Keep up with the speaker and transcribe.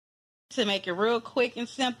to make it real quick and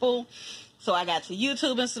simple. So I got to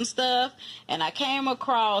YouTube and some stuff, and I came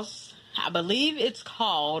across, I believe it's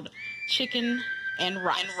called Chicken and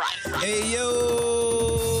Rice. Hey,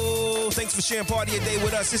 yo! Thanks for sharing part of your day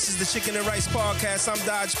with us. This is the Chicken and Rice Podcast. I'm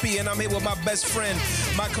Dodge P, and I'm here with my best friend,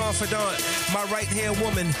 my confidant, my right-hand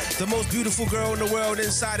woman, the most beautiful girl in the world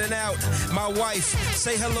inside and out, my wife.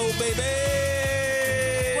 Say hello, baby!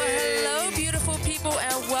 Well, hello, beautiful people,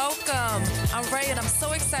 and welcome. I'm Ray, and I'm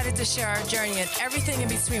so excited to share our journey and everything in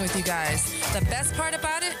between with you guys. The best part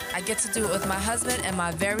about it, I get to do it with my husband and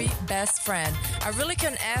my very best friend. I really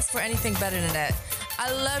couldn't ask for anything better than that.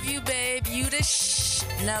 I love you, babe. You the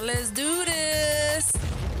Now let's do this.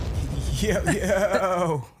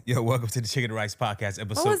 Yo, welcome to the Chicken and Rice Podcast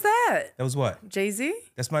episode. What was that? That was what? Jay-Z?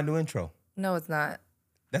 That's my new intro. No, it's not.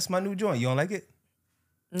 That's my new joint. You don't like it?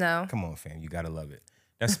 No. Come on, fam. You gotta love it.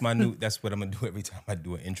 That's my new, that's what I'm gonna do every time I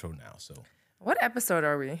do an intro now, so. What episode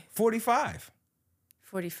are we? 45.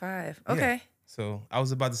 45. Okay. Yeah. So I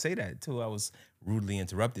was about to say that until I was rudely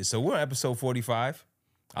interrupted. So we're on episode 45.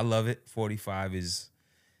 I love it. 45 is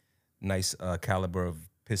nice caliber of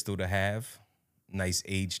pistol to have. Nice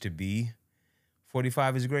age to be.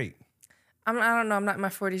 45 is great. I don't know. I'm not in my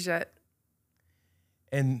 40s yet.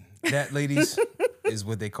 And that, ladies, is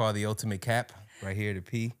what they call the ultimate cap. Right here, the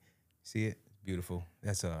P. See it? Beautiful.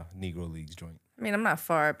 That's a Negro Leagues joint. I mean, I'm not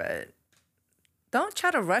far, but don't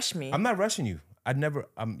try to rush me. I'm not rushing you. I'm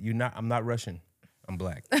not rushing. I'm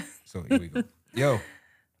black. So here we go. Yo.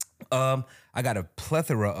 I got a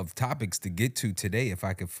plethora of topics to get to today if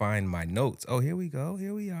I could find my notes. Oh, here we go.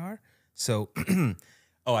 Here we are. So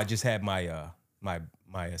I just had my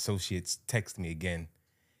my associates text me again.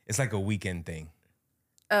 It's like a weekend thing.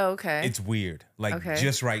 Oh, okay. It's weird. Like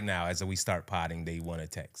just right now as we start potting, they want to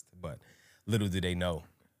text, but little do they know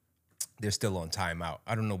they're still on timeout.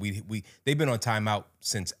 I don't know. They've been on timeout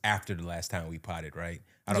since after the last time we potted, right?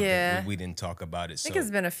 I don't think we didn't talk about it. I think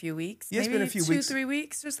it's been a few weeks. Yeah, it's been a few weeks. 2-3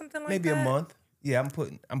 weeks or something like Maybe that. Maybe a month. Yeah,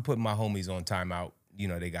 I'm putting my homies on timeout. You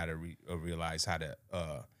know, they got to realize how to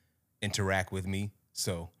interact with me.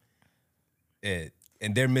 So, and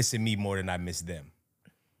they're missing me more than I miss them.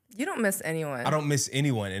 You don't miss anyone. I don't miss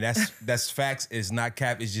anyone, and that's facts. It's not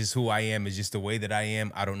cap. It's just who I am. It's just the way that I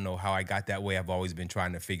am. I don't know how I got that way. I've always been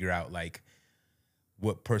trying to figure out like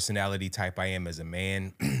what personality type I am as a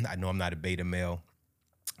man. I know I'm not a beta male.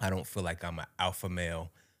 I don't feel like I'm an alpha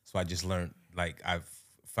male. So I just learned, like, I've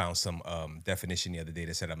found some definition the other day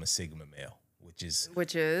that said I'm a sigma male, which is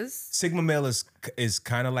sigma male is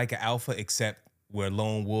kind of like an alpha, except we're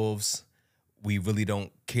lone wolves. We really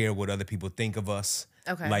don't care what other people think of us.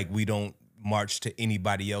 Okay. Like, we don't march to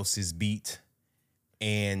anybody else's beat,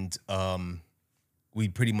 and we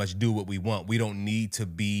pretty much do what we want. We don't need to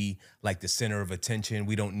be like the center of attention.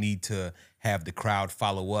 We don't need to have the crowd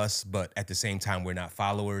follow us, but at the same time, we're not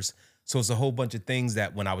followers. So it's a whole bunch of things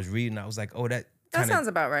that when I was reading, I was like, oh, that sounds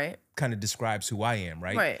about right. Kind of describes who I am,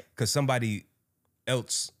 right? Right. Because somebody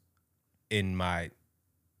else in my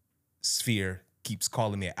sphere keeps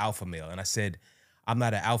calling me an alpha male. And I said, I'm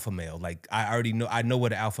not an alpha male. Like, I know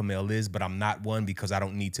what an alpha male is, but I'm not one because I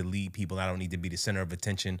don't need to lead people. I don't need to be the center of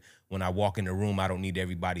attention. When I walk in the room, I don't need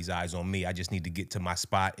everybody's eyes on me. I just need to get to my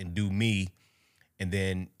spot and do me. And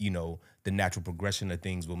then, you know, the natural progression of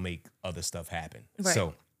things will make other stuff happen. Right.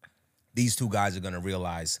 So these two guys are going to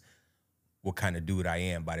realize what kind of dude I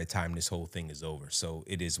am by the time this whole thing is over. So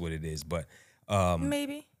it is what it is. But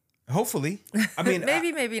maybe. Hopefully. I mean,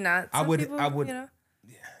 maybe not. I would, you know.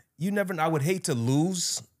 You never know. I would hate to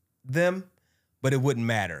lose them, but it wouldn't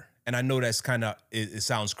matter. And I know that's kind of, it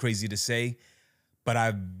sounds crazy to say, but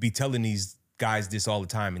I be telling these guys this all the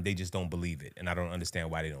time and they just don't believe it. And I don't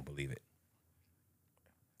understand why they don't believe it.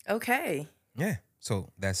 Okay. Yeah.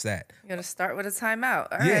 So that's that. You're going to start with a timeout.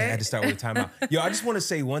 All right. I had to start with a timeout. Yo, I just want to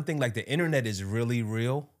say one thing, like the internet is really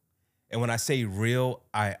real. And when I say real,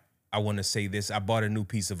 I want to say this. I bought a new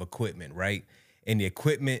piece of equipment, right? And the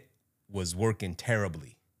equipment was working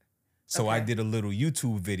terribly. So I did a little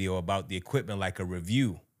YouTube video about the equipment, like a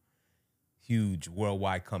review. Huge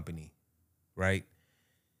worldwide company, right?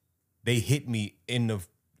 They hit me in the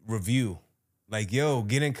review. Like, yo,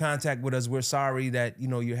 get in contact with us. We're sorry that, you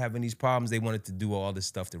know, you're having these problems. They wanted to do all this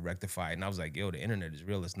stuff to rectify it. And I was like, yo, the internet is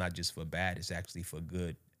real. It's not just for bad. It's actually for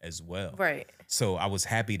good as well. Right. So I was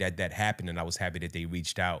happy that that happened, and I was happy that they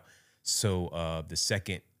reached out. So the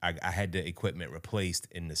second, I had the equipment replaced,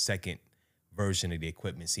 and the second version of the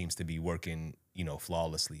equipment seems to be working, you know,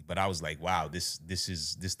 flawlessly. But I was like, wow, this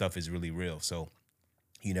stuff is really real. So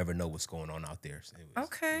you never know what's going on out there. So it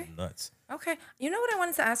was nuts. Okay. You know what I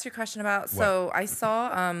wanted to ask you a question about? What? So I saw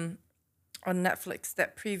on Netflix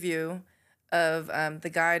that preview of the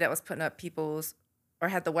guy that was putting up people's or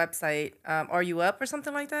had the website. Are You Up or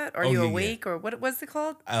something like that? Are You Awake or what's it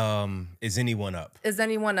called? Is Anyone Up? Is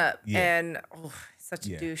Anyone Up? Yeah. And such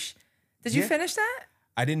a douche. Did you finish that?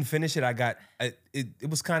 I didn't finish it. I got it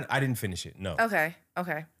was kind of I didn't finish it. No. Okay.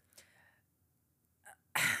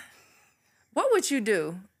 What would you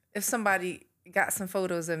do if somebody got some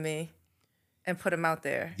photos of me and put them out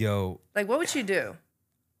there? Yo. Like, what would you do?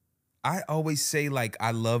 I always say, like,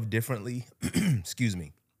 I love differently. Excuse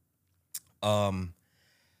me. I'll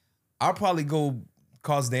probably go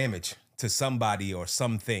cause damage to somebody or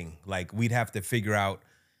something. Like, we'd have to figure out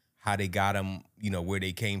how they got them, you know, where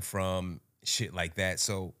they came from, shit like that.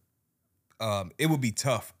 So it would be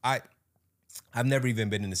tough. I've never even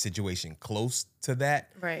been in a situation close to that.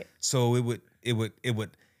 Right. So it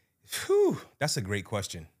would, whew, that's a great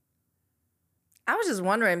question. I was just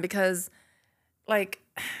wondering because, like,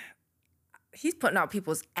 he's putting out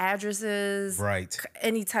people's addresses, right?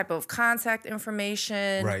 Any type of contact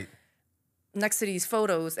information, right? Next to these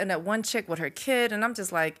photos, and that one chick with her kid, and I'm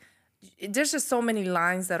just like, there's just so many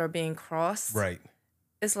lines that are being crossed. Right.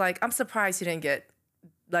 It's like I'm surprised he didn't get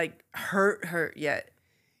like hurt yet.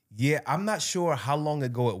 Yeah, I'm not sure how long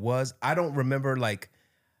ago it was. I don't remember. Like,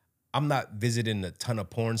 I'm not visiting a ton of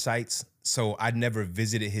porn sites, so I never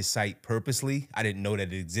visited his site purposely. I didn't know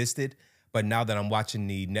that it existed. But now that I'm watching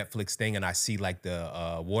the Netflix thing and I see like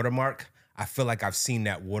the watermark, I feel like I've seen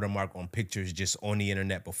that watermark on pictures just on the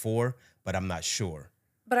internet before, but I'm not sure.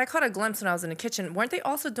 But I caught a glimpse when I was in the kitchen. Weren't they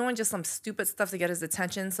also doing just some stupid stuff to get his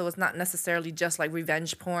attention? So it's not necessarily just like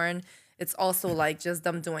revenge porn. It's also like just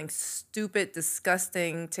them doing stupid,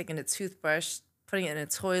 disgusting, taking a toothbrush, putting it in a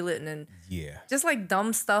toilet, and then just like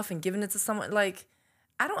dumb stuff and giving it to someone. Like,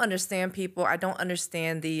 I don't understand people. I don't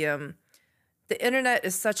understand the internet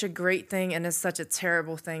is such a great thing and it's such a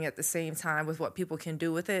terrible thing at the same time with what people can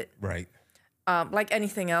do with it. Right. Like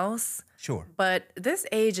anything else. Sure. But this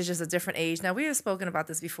age is just a different age. Now, we have spoken about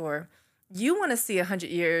this before. You want to see 100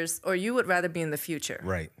 years or you would rather be in the future.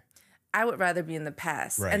 Right. I would rather be in the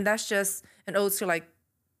past. Right. And that's just an ode to like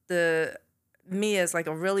me as like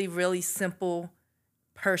a really, really simple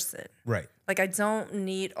person. Right. Like I don't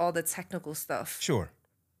need all the technical stuff. Sure.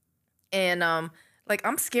 And like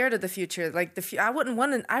I'm scared of the future. Like I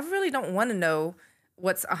really don't want to know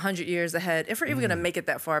what's 100 years ahead if we're even gonna make it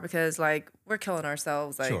that far, because like we're killing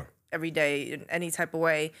ourselves like every day in any type of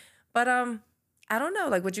way. But I don't know.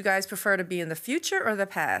 Like, would you guys prefer to be in the future or the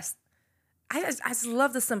past? I just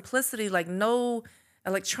love the simplicity. Like no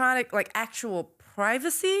electronic, like actual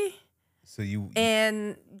privacy. So you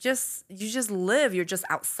just live. You're just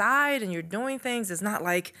outside and you're doing things. It's not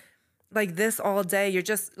like this all day. You're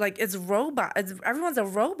just like it's robot. Everyone's a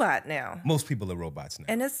robot now. Most people are robots now.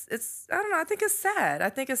 And it's I don't know. I think it's sad. I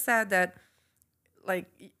think it's sad that like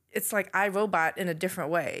it's like iRobot in a different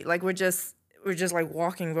way. Like we're just like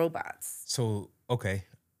walking robots. So okay,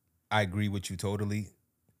 I agree with you totally,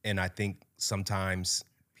 and I think sometimes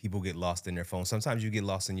people get lost in their phone. Sometimes you get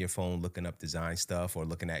lost in your phone looking up design stuff or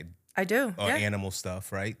looking at animal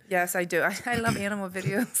stuff, right? Yes, I do. I love animal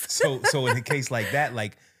videos. So in a case like that,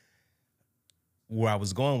 like where I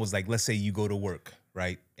was going was like, let's say you go to work,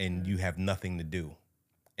 right? And you have nothing to do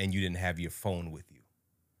and you didn't have your phone with you.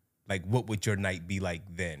 Like, what would your night be like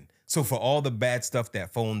then? So for all the bad stuff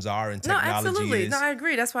that phones are and technology absolutely. is. No, I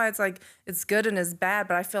agree. That's why it's like, it's good and it's bad,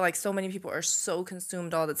 but I feel like so many people are so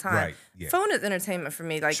consumed all the time. Right, yeah. Phone is entertainment for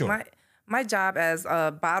me. Like my job as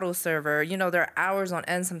a bottle server, you know, there are hours on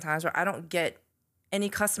end sometimes where I don't get any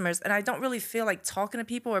customers and I don't really feel like talking to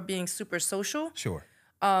people or being super social. Sure.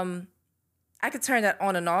 I could turn that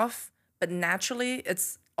on and off, but naturally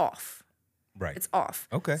it's off. Right. It's off.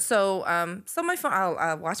 Okay. So my phone,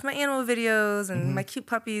 I'll watch my animal videos and my cute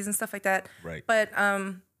puppies and stuff like that. Right. But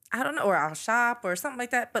I don't know, or I'll shop or something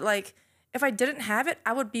like that. But like, if I didn't have it,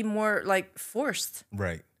 I would be more like forced.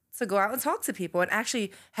 Right. To go out and talk to people and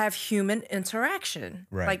actually have human interaction.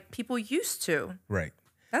 Right. Like people used to. Right.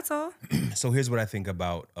 That's all. So here's what I think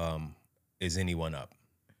about Is Anyone Up?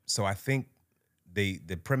 So I think the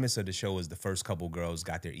premise of the show is the first couple girls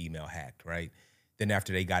got their email hacked, right? Then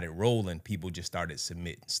after they got it rolling, people just started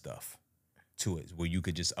submitting stuff to it where you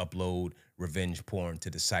could just upload revenge porn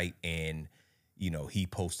to the site and, you know, he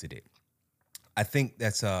posted it. I think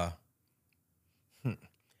that's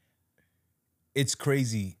it's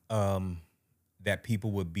crazy that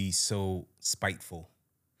people would be so spiteful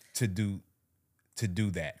to do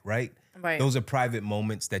that, right? Right. Those are private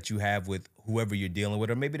moments that you have with whoever you're dealing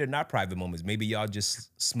with, or maybe they're not private moments. Maybe y'all just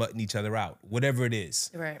smutting each other out, whatever it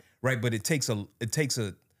is. Right. Right. But it takes a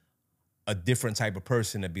different type of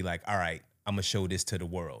person to be like, all right, I'm gonna show this to the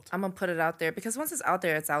world. I'm gonna put it out there because once it's out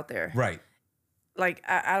there, it's out there. Right. like,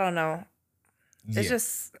 I don't know. Yeah. It's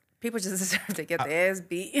just, people just deserve to get their ass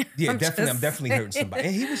beat. Yeah, I'm definitely hurting somebody.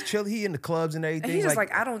 And he was chill. He in the clubs and everything. And he's just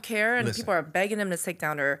like, I don't care. And listen. people are begging him to take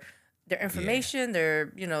down their information,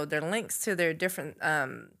 their links to their different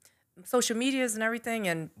social medias and everything.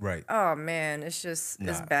 And Right. oh man, it's just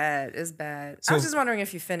it's bad. It's bad. So, I was just wondering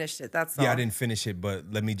if you finished it. That's all. Yeah, I didn't finish it, but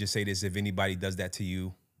let me just say this: if anybody does that to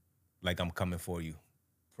you, like, I'm coming for you,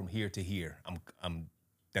 from here to here. I'm.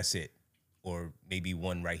 That's it, or maybe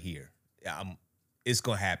one right here. It's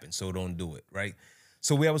gonna happen, so don't do it. Right.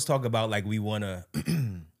 So we always talk about, like, we want to.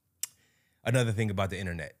 Another thing about the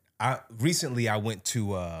internet. Recently I went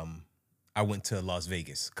to Las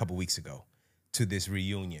Vegas a couple weeks ago to this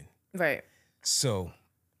reunion. Right. So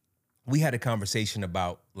we had a conversation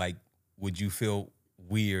about, like, would you feel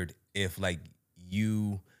weird if, like,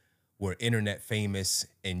 you were internet famous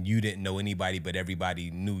and you didn't know anybody but everybody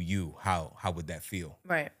knew you? How would that feel?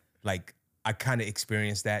 Right. Like, I kind of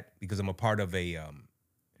experienced that because I'm a part of a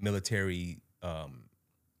military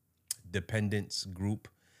dependents group,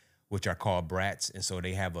 which are called Brats, and so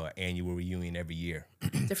they have an annual reunion every year.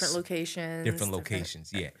 Different locations. Different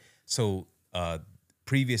locations, yeah. So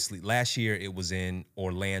last year it was in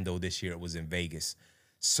Orlando. This year it was in Vegas.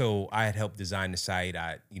 So I had helped design the site.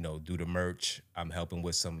 I, do the merch. I'm helping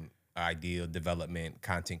with some idea development,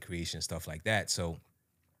 content creation, stuff like that. So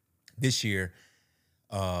this year,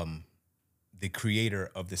 the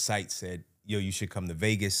creator of the site said, yo, you should come to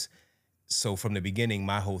Vegas. So from the beginning,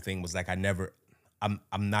 my whole thing was like,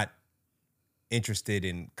 I'm not interested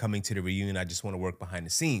in coming to the reunion. I just want to work behind the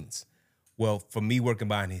scenes. Well, for me working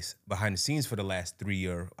behind the scenes for the last 3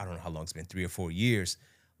 or I don't know how long it's been, 3 or 4 years,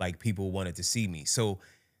 like, people wanted to see me. So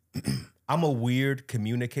I'm a weird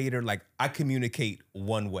communicator. Like, I communicate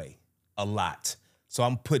one way a lot. So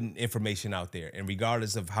I'm putting information out there, and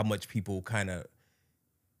regardless of how much people kind of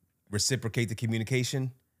reciprocate the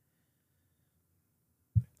communication,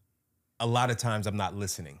 a lot of times I'm not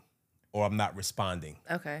listening or I'm not responding.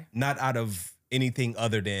 Okay. Not out of anything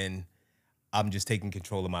other than I'm just taking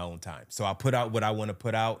control of my own time. So I put out what I want to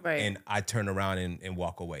put out, right, and I turn around and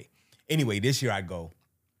walk away. Anyway, this year I go,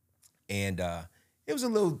 and it was a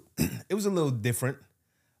little different,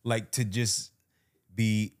 like, to just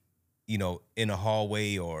be, in a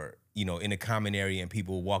hallway or, in a common area and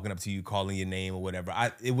people walking up to you, calling your name or whatever.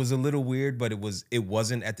 It was a little weird, but it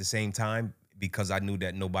wasn't at the same time, because I knew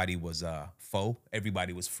that nobody was foe.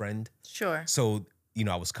 Everybody was friend. Sure. So,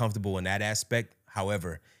 I was comfortable in that aspect.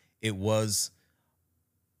 However, it was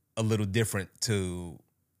a little different to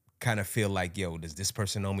kind of feel like, yo, does this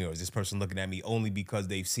person know me, or is this person looking at me only because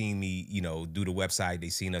they've seen me, do the website,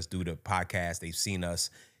 they've seen us do the podcast, they've seen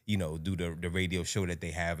us, do the radio show that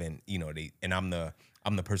they have, and I'm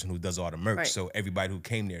the person who does all the merch. Right. So everybody who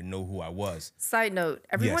came there know who I was. Side note,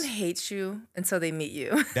 everyone Yes. hates you until they meet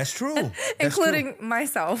you. That's true. That's Including true.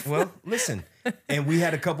 myself. Well, listen, and we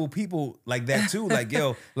had a couple people like that too. Like,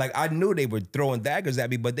 yo, like, I knew they were throwing daggers at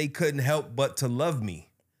me, but they couldn't help but to love me.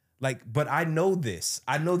 Like, but I know this.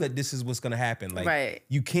 I know that this is what's going to happen. Like, right,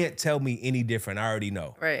 you can't tell me any different. I already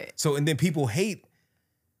know. Right. So, and then people hate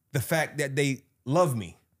the fact that they love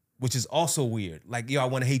me, which is also weird. Like, yo, I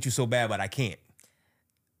want to hate you so bad, but I can't.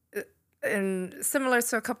 And similar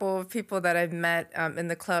to a couple of people that I've met in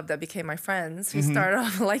the club that became my friends, who started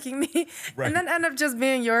off liking me, Right. and then end up just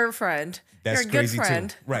being your friend. That's You're a good crazy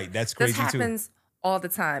friend. too. Right, that's crazy This too. happens all the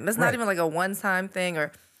time. It's Right. not even like a one-time thing,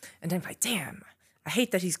 and then like, damn, I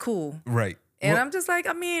hate that he's cool. Right. And Well, I'm just like,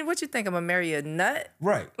 I mean, what you think? I'm gonna marry a nut?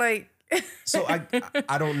 right. Like, So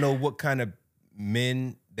I don't know what kind of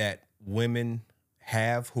men that women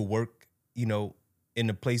have who work, in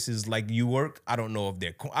the places like you work. I don't know if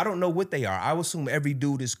they're cool. I don't know what they are. I assume every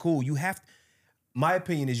dude is cool. My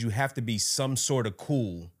opinion is you have to be some sort of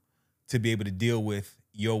cool to be able to deal with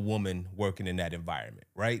your woman working in that environment,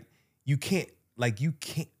 right? You can,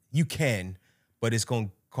 but it's going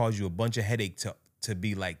to cause you a bunch of headache to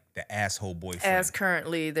be like the asshole boyfriend. as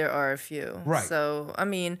currently there are a few. Right. So, I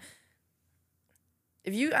mean,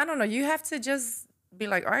 I don't know, you have to just be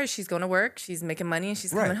like, all right, she's going to work, she's making money, and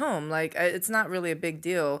she's coming Right. home. Like, it's not really a big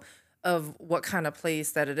deal of what kind of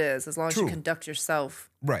place that it is, as long as you True. conduct yourself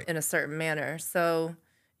Right. in a certain manner. So,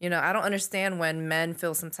 I don't understand when men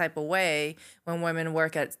feel some type of way when women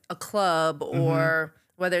work at a club, or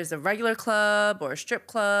whether it's a regular club or a strip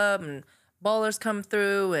club, and ballers come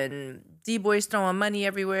through and D-boys throwing money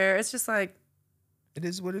everywhere. It's just like, It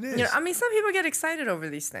is what it is. I mean, some people get excited over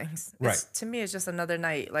these things. Right. To me, it's just another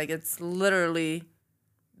night. Like, it's literally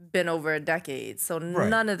been over a decade. So Right.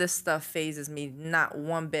 none of this stuff phases me, not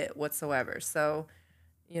one bit whatsoever. So,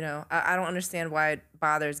 I don't understand why it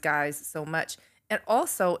bothers guys so much. And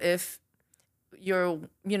also, if your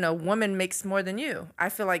woman makes more than you. I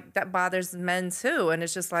feel like that bothers men too, and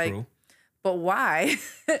it's just like, True. but why?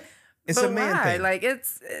 It's a man thing. Like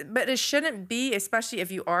but it shouldn't be, especially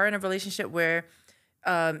if you are in a relationship where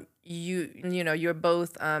you're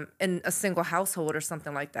both in a single household or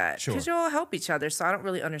something like that. Sure. Because you all help each other. So I don't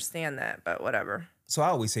really understand that, but whatever. So I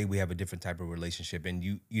always say we have a different type of relationship,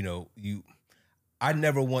 and I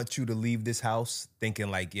never want you to leave this house thinking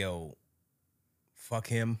like, yo, fuck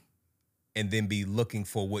him, and then be looking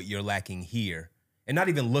for what you're lacking here, and not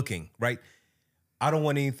even looking, right? I don't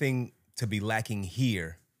want anything to be lacking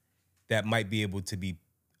here that might be able to be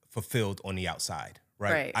fulfilled on the outside,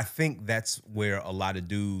 right? I think that's where a lot of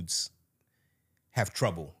dudes have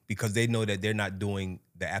trouble because they know that they're not doing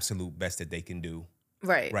the absolute best that they can do.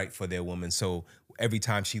 Right, for their woman. So every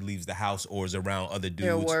time she leaves the house or is around other dudes,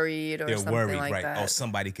 they're worried or something like right? that. Oh,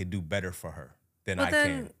 somebody could do better for her than Well, I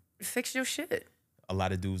then can. fix your shit. A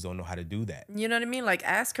lot of dudes don't know how to do that. You know what I mean? Like,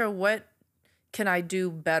 ask her, what can I do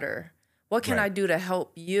better? What can Right. I do to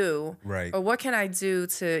help you? Right. Or what can I do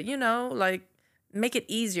to, like, make it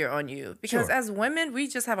easier on you? Because Sure. as women, we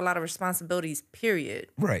just have a lot of responsibilities, period.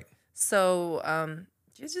 Right. So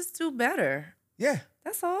you just do better. Yeah.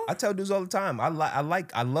 That's all. I tell dudes all the time, I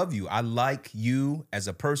love you. I like you as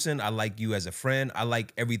a person. I like you as a friend. I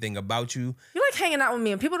like everything about you. You like hanging out with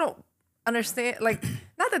me, and people don't understand. Like,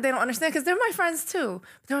 not that they don't understand, because they're my friends too.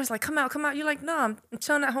 But they're always like, come out. You're like, no, I'm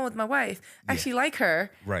chilling at home with my wife. I actually like her.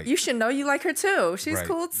 Right. You should know you like her too. She's Right.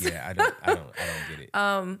 cool too. Yeah, I don't get it.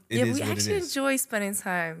 It is We what it actually is. enjoy spending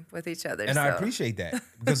time with each other. And I so. appreciate that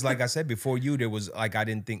because, like I said before, there was like I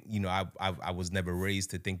didn't think I was never raised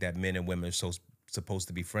to think that men and women are supposed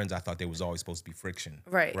to be friends. I thought there was always supposed to be friction.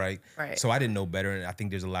 Right. Right. So I didn't know better, and I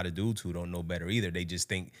think there's a lot of dudes who don't know better either. They just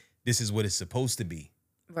think this is what it's supposed to be.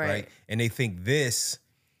 Right. And they think this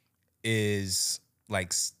is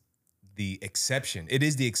like the exception. It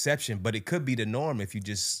is the exception, but it could be the norm if you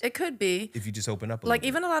just It could be. if you just open up a Like, little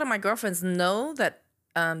even a lot of my girlfriends know that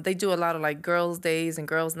they do a lot of like girls' days and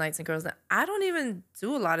girls' nights and girls' nights. I don't even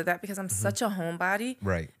do a lot of that because I'm such a homebody.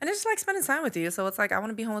 Right. And it's just like spending time with you. So it's like I want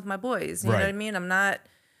to be home with my boys. You know Right. what I mean? I'm not.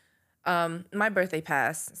 My birthday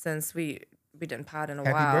passed since we didn't pod in a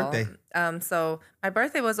Happy while. birthday. So my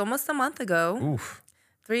birthday was almost a month ago. Oof.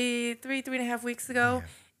 Three and a half weeks ago.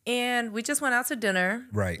 And we just went out to dinner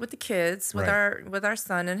Right. with the kids, with our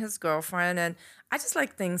son and his girlfriend. And I just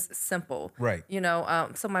like things simple. Right.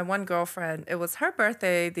 So my one girlfriend, it was her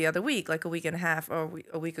birthday the other week, like a week and a half or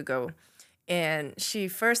a week ago. And she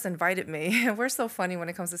first invited me. We're so funny when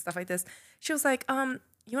it comes to stuff like this. She was like,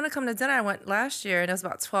 you want to come to dinner? I went last year, and it was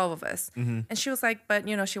about 12 of us. And she was like, but,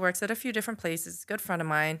 she works at a few different places, good friend of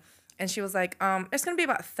mine. And she was like, it's going to be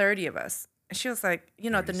about 30 of us. And she was like,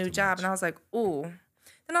 at the new job. And I was like, ooh.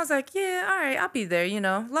 And I was like, yeah, all right, I'll be there,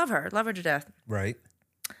 love her to death. Right.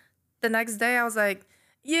 The next day, I was like,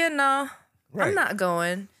 yeah, no, I'm not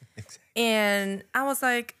going. And I was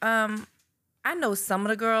like, I know some of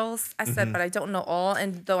the girls. I said, but I don't know all.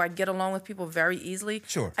 And though I get along with people very easily,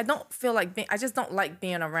 Sure. I don't feel like I just don't like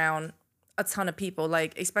being around a ton of people,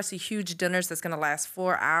 like especially huge dinners that's gonna last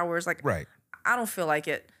 4 hours. Like, Right. I don't feel like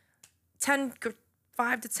it.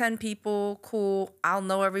 5 to 10 people, cool. I'll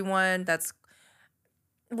know everyone. That's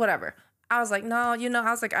whatever. I was like, no,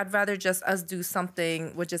 I'd rather just us do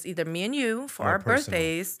something with just either me and you for More our personal.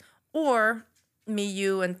 birthdays, or me,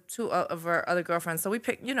 you, and 2 of our other girlfriends. So we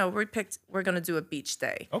picked, we're going to do a beach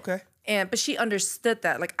day. Okay. But she understood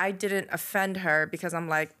that. Like, I didn't offend her because I'm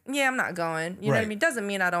like, yeah, I'm not going. You know what I Right. mean? Doesn't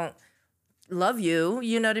mean I don't love you.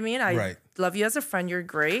 You know what I mean? I love you as a friend. You're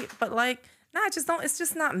great. But like, nah, it's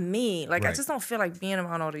just not me. Like, I Right. just don't feel like being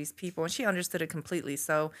around all these people. And she understood it completely.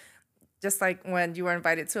 So just like when you were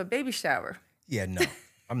invited to a baby shower. Yeah, no.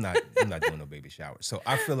 I'm not doing no baby shower. So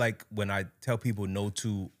I feel like when I tell people no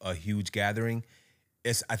to a huge gathering,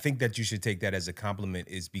 I think that you should take that as a compliment,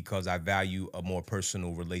 is because I value a more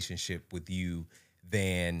personal relationship with you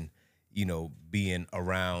than, being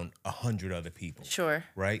around 100 other people. Sure.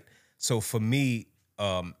 Right? So for me,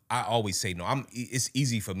 I always say no. It's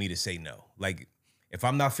easy for me to say no. Like, if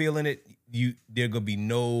I'm not feeling it, there gonna be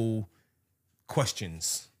no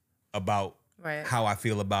questions about Right. how I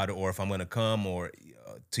feel about it, or if I'm gonna come or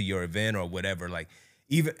to your event or whatever. Like,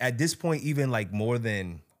 even at this point, even like more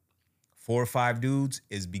than 4 or 5 dudes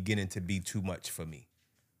is beginning to be too much for me.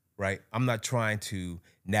 Right? I'm not trying to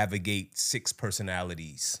navigate 6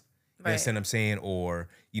 personalities. You Right. understand what I'm saying? Or,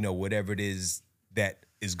 whatever it is that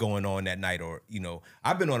is going on that night. Or,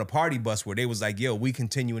 I've been on a party bus where they was like, yo, we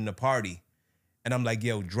continuing the party. And I'm like,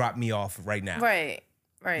 yo, drop me off right now. Right.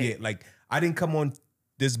 Yeah, like, I didn't come on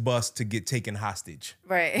this bus to get taken hostage.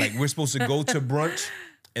 Right. Like, we're supposed to go to brunch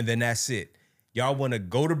and then that's it. Y'all want to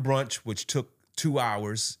go to brunch, which took 2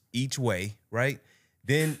 hours each way, right?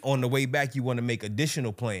 Then on the way back, you want to make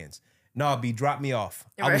additional plans. No, B, drop me off.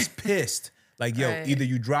 I was pissed. Like, yo, either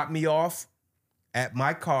you drop me off at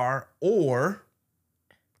my car or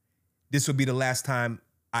this will be the last time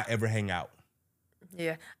I ever hang out.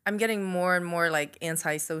 Yeah. I'm getting more and more like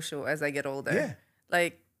antisocial as I get older. Yeah.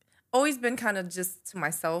 Like, always been kind of just to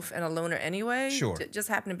myself and a loner anyway. Sure. Just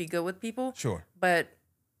happen to be good with people. Sure. But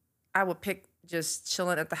I would pick just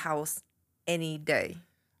chilling at the house any day.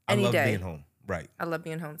 I love being home. Right. I love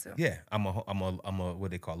being home too. Yeah. I'm a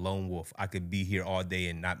what they call lone wolf. I could be here all day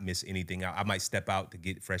and not miss anything. I might step out to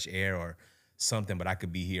get fresh air or something, but I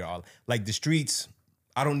could be here all like the streets.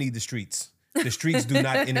 I don't need the streets. The streets do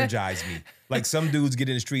not energize me. Like some dudes get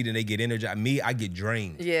in the street and they get energized. Me, I get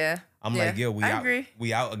drained. Yeah. I'm like, yo, I agree.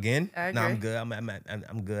 We out again? I agree. No, I'm good.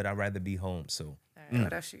 I'm good. I'd rather be home. So, all right,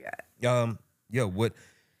 what else you got? yo, what?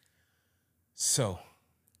 So,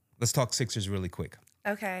 let's talk Sixers really quick.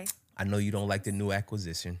 Okay. I know you don't like the new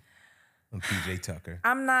acquisition from PJ Tucker.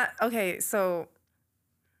 I'm not okay. So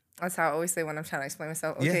that's how I always say when I'm trying to explain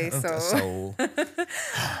myself. Okay, so sound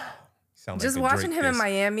like just the watching Drake him in diss.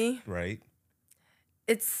 Miami, Right?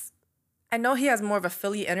 I know he has more of a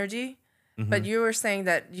Philly energy, but you were saying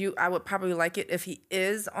that I would probably like it if he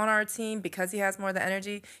is on our team because he has more of the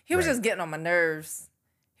energy. He was just getting on my nerves.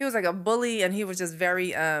 He was like a bully, and he was just very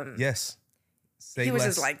Yes. Say he was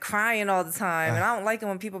less. just like crying all the time, and I don't like it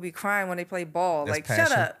when people be crying when they play ball. That's Like, passion.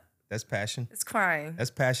 shut up. That's passion. It's crying. That's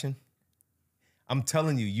passion. I'm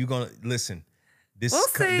telling you, you're gonna listen. This We'll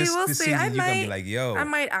see. this We'll see. season, I you're gonna be like, yo. I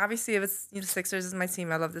might, obviously, if it's Sixers is my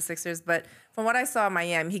team. I love the Sixers, but from what I saw in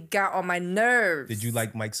Miami, he got on my nerves. Did you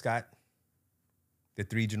like Mike Scott, the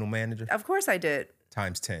regional manager? Of course, I did.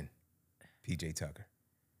 Times 10, PJ Tucker.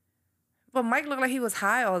 But Mike looked like he was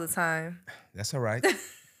high all the time. That's all right.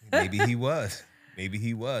 Maybe he was. Maybe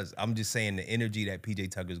he was. I'm just saying the energy that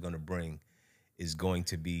PJ Tucker is going to bring is going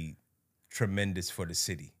to be tremendous for the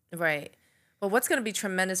city. Right. But what's going to be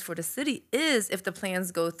tremendous for the city is if the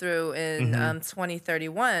plans go through in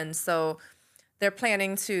 2031. So they're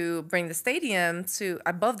planning to bring the stadium to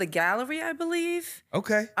above the gallery, I believe.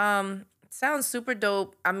 Okay. Sounds super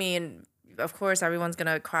dope. I mean, of course, everyone's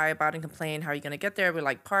going to cry about and complain. How are you going to get there? We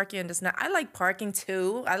like parking. Just not. I like parking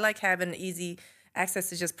too. I like having easy access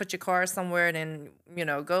to just put your car somewhere and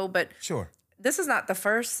then, go. But Sure. this is not the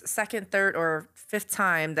first, second, third, or fifth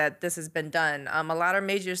time that this has been done. A lot of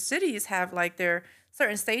major cities have like their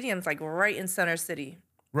certain stadiums like right in center city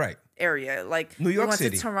Right. area. Like New York we went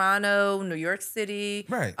City. to Toronto, New York City,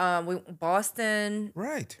 Right. Boston.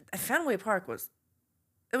 Right. Fenway Park was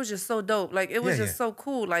just so dope. Like it was just so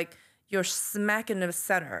cool. Like you're smack in the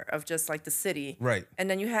center of just like the city. Right. And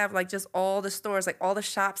then you have like just all the stores, like all the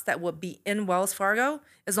shops that would be in Wells Fargo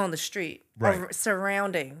is on the street, Right.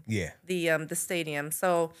 surrounding Yeah. the stadium.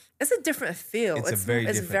 So it's a different feel. It's very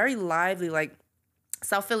it's different. very lively. Like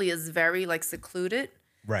South Philly is very like secluded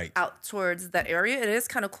Right. out towards that area. It is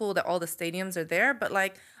kind of cool that all the stadiums are there, but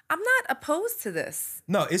like I'm not opposed to this.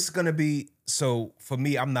 No, it's gonna be so for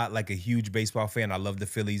me. I'm not like a huge baseball fan. I love the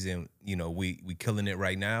Phillies, and we killing it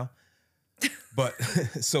right now. But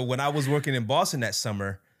so when I was working in Boston that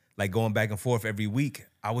summer, like going back and forth every week,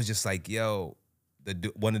 I was just like, yo,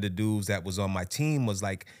 one of the dudes that was on my team was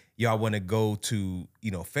like, yo, I want to go to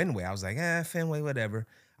Fenway. I was like, Fenway, whatever.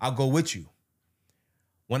 I'll go with you.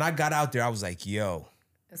 When I got out there, I was like, yo,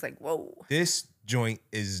 It's like, whoa. this joint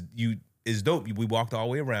is dope. We walked all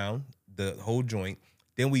the way around the whole joint.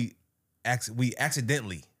 Then we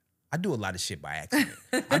accidentally. I do a lot of shit by accident.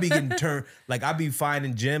 I be getting turned, like I be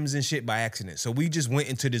finding gems and shit by accident. So we just went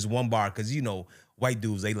into this one bar because white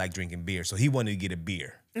dudes, they like drinking beer. So he wanted to get a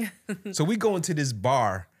beer. So we go into this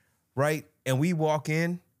bar, right? And we walk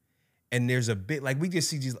in, and there's a bit like we just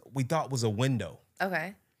see these. We thought was a window.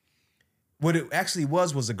 Okay. What it actually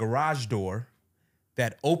was a garage door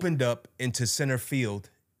that opened up into center field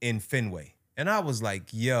in Fenway. And I was like,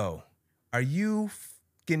 yo, are you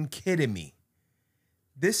fucking kidding me?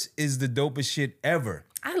 This is the dopest shit ever.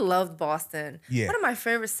 I loved Boston. Yeah. One of my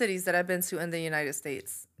favorite cities that I've been to in the United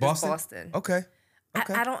States is Boston. Okay.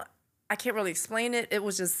 I can't really explain it. It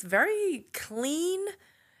was just very clean.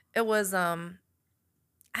 It was I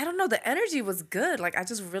don't know, the energy was good. Like I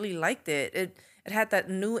just really liked it. It had that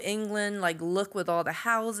New England like look with all the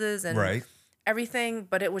houses and Right. everything,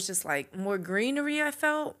 but it was just like more greenery, I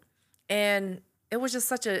felt. And it was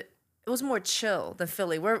just it was more chill than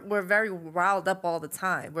Philly. We're very riled up all the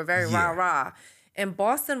time. We're very rah-rah. And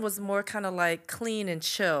Boston was more kind of like clean and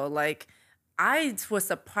chill. Like I was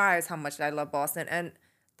surprised how much I love Boston. And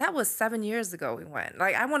that was 7 years ago we went.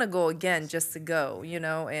 Like I want to go again just to go,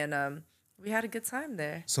 and We had a good time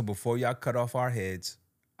there. So before y'all cut off our heads,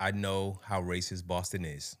 I know how racist Boston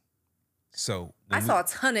is. So I saw a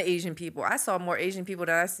ton of Asian people. I saw more Asian people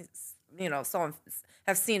that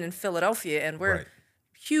have seen in Philadelphia, and we're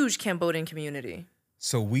huge Cambodian community.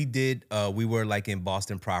 So we were like in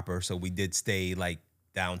Boston proper. So we did stay like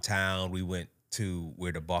downtown. We went to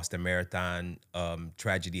where the Boston Marathon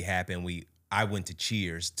tragedy happened. I went to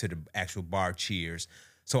Cheers, to the actual bar Cheers.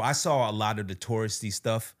 So I saw a lot of the touristy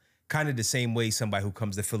stuff, kind of the same way somebody who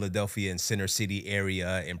comes to Philadelphia and Center City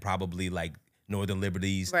area and probably like Northern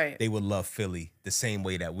Liberties, they would love Philly the same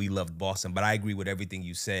way that we loved Boston. But I agree with everything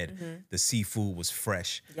you said. The seafood was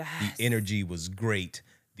fresh. Yes. The energy was great.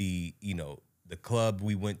 The club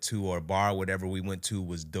we went to or bar, whatever we went to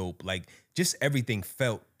was dope. Like just everything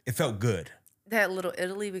felt good. That Little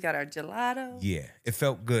Italy, we got our gelato. Yeah, it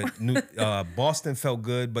felt good. Boston felt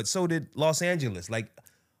good, but so did Los Angeles. Like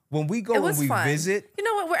when we go and we visit. You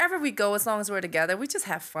know what? Wherever we go, as long as we're together, we just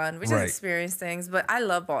have fun. We just experience things. But I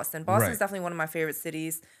love Boston. Boston's definitely one of my favorite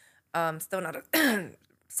cities. Still not a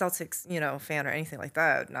Celtics, fan or anything like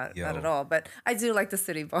that. Not at all. But I do like the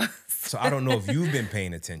city, Boston. So I don't know if you've been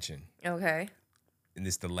paying attention. Okay. And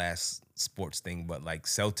this is the last sports thing, but like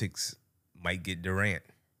Celtics might get Durant.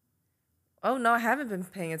 Oh, no, I haven't been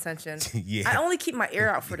paying attention. Yeah. I only keep my ear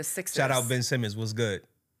out for the Sixers. Shout out Ben Simmons. What's good?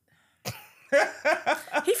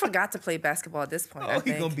 He forgot to play basketball at this point. Oh,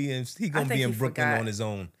 he's gonna be in Brooklyn on his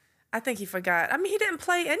own. I think he forgot. I mean, he didn't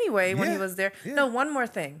play anyway when he was there. Yeah. No, one more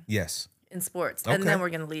thing. Yes. In sports. Okay. And then we're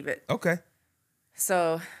gonna leave it. Okay.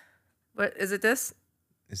 So, what is it this?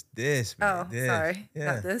 It's this, man. Oh, sorry. Yeah.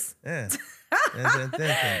 Not this. Yeah.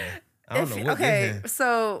 I don't know what okay,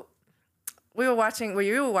 so you were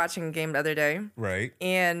watching a game the other day. Right.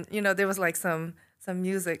 And, there was like some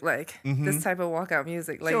music, like this type of walkout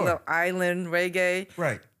music, like little island reggae.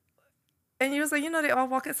 Right. And you was like, they all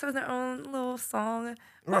walk out to their own little song.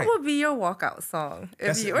 What would be your walkout song?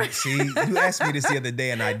 See, you asked me this the other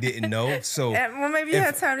day and I didn't know. So well, maybe you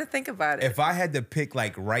had time to think about it. If I had to pick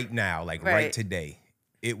like right now, like right today,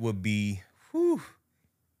 it would be, I'm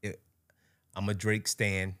a Drake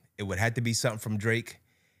stan. It would have to be something from Drake.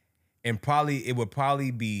 And it would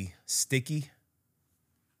probably be Sticky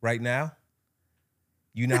right now.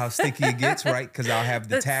 You know how sticky it gets, right? Because I'll have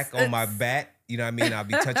the tack on my bat. You know what I mean? I'll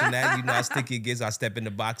be touching that. You know how sticky it gets. I step in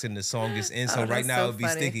the box and the song gets in. So right now it would be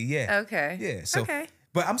Sticky. Yeah. Okay. Yeah. So,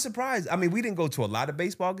 but I'm surprised. I mean, we didn't go to a lot of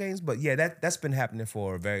baseball games, but yeah, that's been happening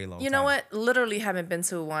for a very long time. You know what? Literally haven't been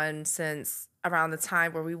to one since around the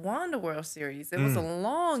time where we won the World Series. It was a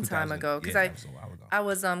long time ago. Because I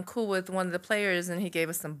was cool with one of the players and he gave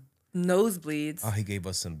us some nosebleeds. Oh, he gave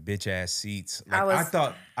us some bitch ass seats. Like,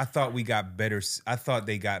 I thought we got better. I thought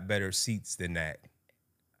they got better seats than that.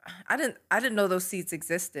 I didn't know those seats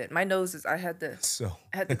existed. My nose I had to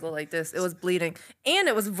go like this. It was bleeding and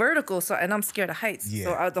it was vertical. And I'm scared of heights. Yeah.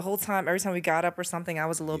 So the whole time, every time we got up or something, I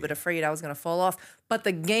was a little bit afraid I was gonna fall off. But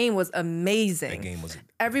the game was amazing.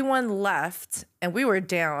 Everyone left and we were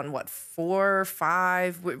down 4 or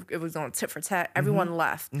 5. It was on tit for tat. Everyone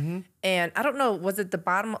left, and I don't know. Was it the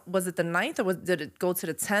bottom? Was it the 9th or did it go to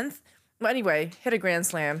the 10th? Well, anyway, hit a grand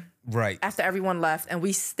slam. Right. After everyone left, and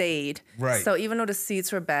we stayed. Right. So even though the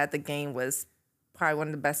seats were bad, the game was probably one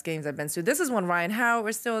of the best games I've been to. This is when Ryan Howard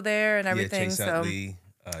was still there and everything. Chase Utley,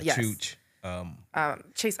 Chooch.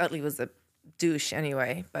 Chase Utley was a douche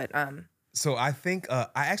anyway, but So I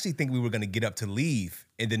actually think we were gonna get up to leave,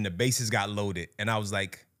 and then the bases got loaded, and I was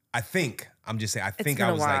like, I think I was like,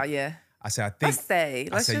 I said, I think. Let's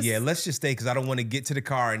stay. Let's just stay because I don't want to get to the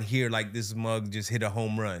car and hear like this mug just hit a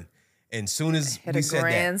home run. And soon as we said that,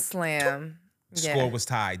 grand slam, score was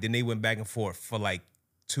tied. Then they went back and forth for like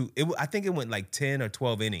 2. I think it went like 10 or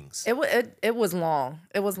 12 innings. It was long.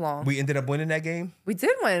 It was long. We ended up winning that game. We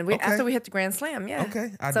did win. After we hit the grand slam. Yeah.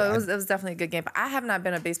 Okay. It was definitely a good game. But I have not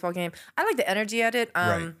been a baseball game. I like the energy at it.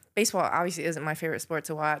 Baseball obviously isn't my favorite sport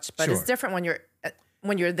to watch, but it's different when you're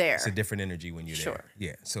there. It's a different energy when you're there.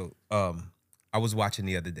 Yeah. So I was watching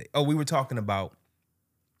the other day. Oh, we were talking about.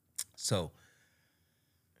 So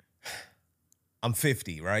I'm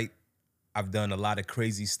 50, right? I've done a lot of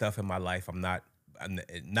crazy stuff in my life. I'm not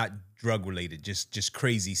drug related, just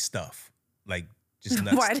crazy stuff. Like just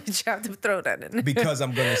nuts. Why did you have to throw that in? Because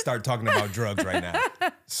I'm gonna start talking about drugs right now.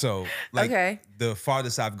 So the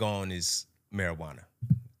farthest I've gone is marijuana.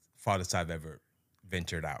 Farthest I've ever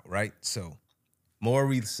ventured out, right? So more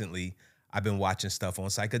recently, I've been watching stuff on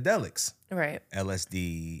psychedelics. Right.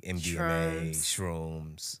 LSD, MDMA,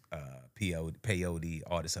 shrooms, peyote,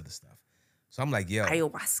 all this other stuff. So I'm like, yo.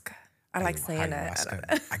 Ayahuasca. I like saying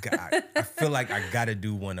that. I feel like I got to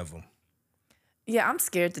do one of them. Yeah, I'm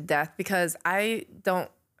scared to death because I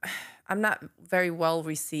don't I'm not very well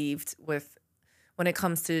received with when it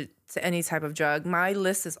comes to any type of drug. My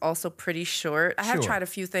list is also pretty short. I have tried a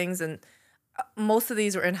few things, and most of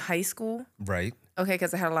these were in high school. Right. Okay,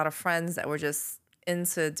 because I had a lot of friends that were just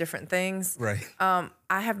into different things. Right. I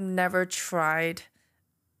have never tried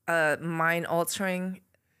a mind-altering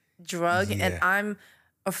drug, and I'm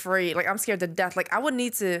afraid. Like, I'm scared to death. Like, I would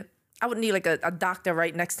need like a doctor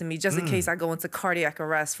right next to me just in case I go into cardiac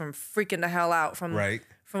arrest from freaking the hell out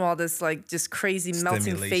from all this like just crazy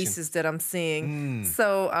melting faces that I'm seeing.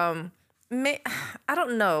 So I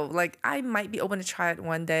don't know. Like, I might be open to try it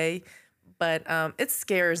one day, but it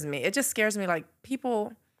scares me. It just scares me. Like,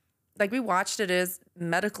 people, like, we watched it as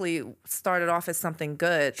medically started off as something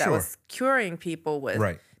good that was curing people with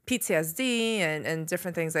PTSD and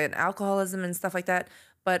different things like alcoholism and stuff like that.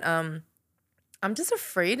 But I'm just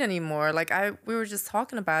afraid anymore. Like, we were just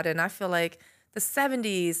talking about it, and I feel like the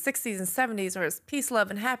 70s, 60s, and 70s were peace, love,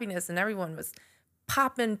 and happiness, and everyone was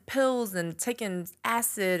popping pills and taking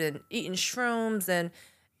acid and eating shrooms, and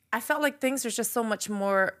I felt like things were just so much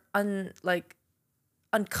more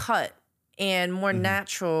uncut and more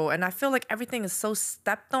natural, and I feel like everything is so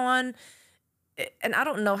stepped on, and I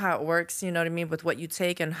don't know how it works, you know what I mean, with what you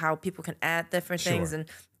take and how people can add different things, and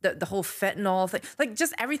the whole fentanyl thing. Like,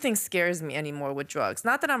 just everything scares me anymore with drugs.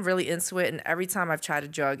 Not that I'm really into it, and every time I've tried a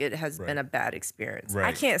drug, it has been a bad experience.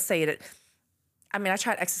 I can't say that. I mean, I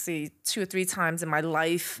tried ecstasy 2 or 3 times in my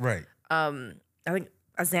life. I think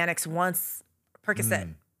a Xanax once,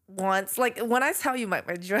 Percocet once. Like, when I tell you my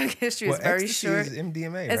drug history is very short. Is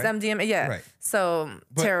MDMA, It's MDMA, yeah. So,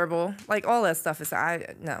 terrible. Like, all that stuff is,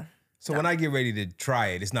 no. So when I get ready to try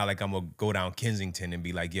it, it's not like I'm gonna go down Kensington and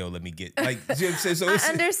be like, "Yo, let me get." Like, so I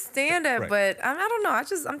understand it, but I don't know.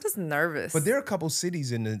 I'm just nervous. But there are a couple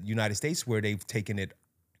cities in the United States where they've taken it.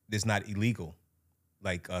 It's not illegal,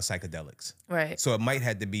 like psychedelics. Right. So it might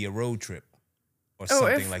have to be a road trip or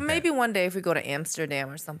something like that. Maybe one day if we go to Amsterdam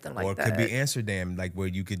or something like that. Or it could be Amsterdam, like where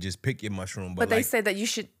you could just pick your mushroom. But they say that you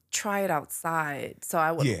should try it outside. So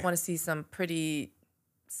I would want to see some pretty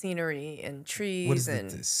scenery and trees. What is it,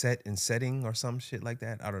 the setting or some shit like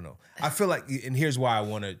that? I don't know. I feel like, and here's why I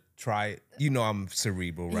want to try it. You know, I'm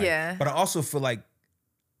cerebral, right? Yeah. But I also feel like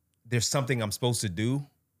there's something I'm supposed to do,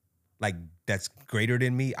 like that's greater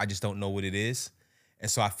than me. I just don't know what it is, and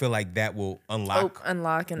so I feel like that will unlock and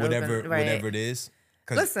whatever open, right. whatever it is.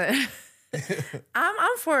 Listen,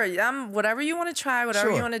 I'm for it. I'm whatever you want to try,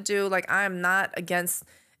 whatever you want to do. Like, I'm not against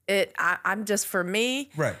it. I'm just, for me,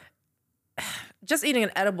 just eating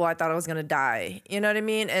an edible, I thought I was gonna die. You know what I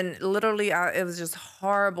mean? And literally, it was just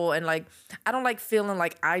horrible. And like, I don't like feeling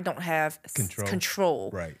like I don't have control.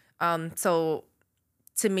 Right. So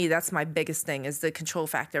to me, that's my biggest thing, is the control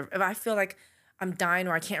factor. If I feel like I'm dying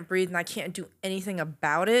or I can't breathe and I can't do anything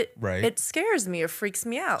about it, it scares me or freaks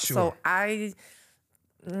me out. So I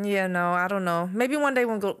don't know. Maybe one day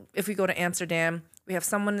if we go to Amsterdam, we have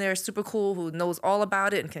someone there super cool who knows all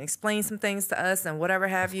about it and can explain some things to us and whatever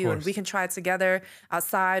have you, and we can try it together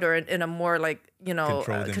outside or in a more like, you know,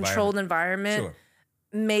 controlled environment.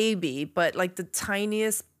 Maybe, but like the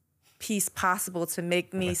tiniest piece possible to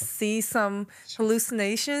make me see some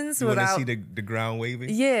hallucinations without. Want to see the ground waving?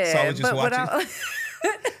 Yeah, so I was just watching.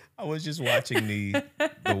 I was just watching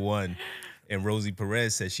the one, and Rosie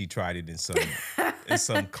Perez said she tried it in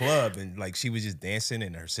some club, and like she was just dancing,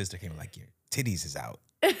 and her sister came like, "Your titties is out."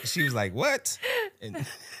 She was like, "What?" And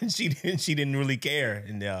she didn't really care.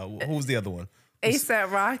 And who was the other one?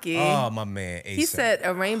 ASAP Rocky. Oh, my man, ASAP. He said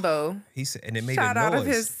a rainbow. He said, and it made Shot a noise. Out of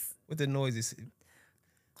his. What the noise is?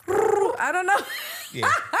 I don't know. Yeah,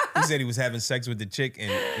 he said he was having sex with the chick,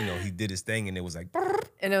 and you know he did his thing, and it was like,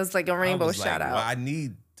 and it was like a rainbow shot out. Well, I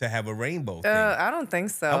need to have a rainbow thing. I don't think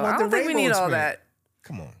so. I don't think we need all that.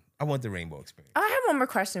 Come on, I want the rainbow experience. I have one more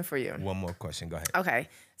question for you. One more question. Go ahead. Okay,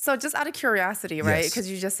 so just out of curiosity, right? Because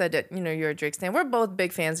you just said that you're a Drake stan. We're both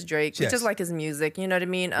big fans of Drake. We just like his music. You know what I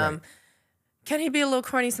mean? Right. Can he be a little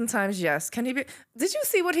corny sometimes? Yes. Can he be? Did you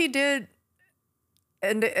see what he did?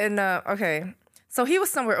 Okay. So he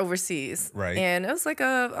was somewhere overseas, right? And it was like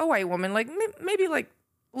a white woman, like maybe like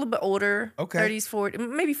a little bit older, 30s,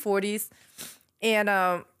 40s, maybe 40s.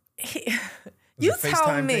 And you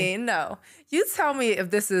tell me, you tell me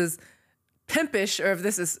if this is pimpish or if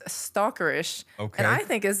this is stalkerish. Okay. And I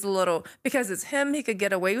think it's a little, because it's him, he could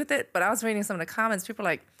get away with it. But I was reading some of the comments, people are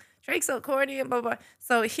like, Drake's so corny and blah, blah.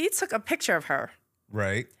 So he took a picture of her.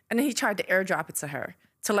 Right. And then he tried to airdrop it to her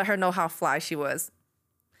to let her know how fly she was.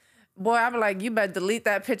 Boy, I'm like, you better delete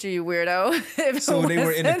that picture, you weirdo. So they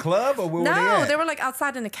were in a club, or where were they at? No, they were like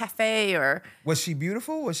outside in a cafe. Or was she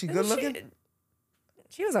beautiful? Was she good looking?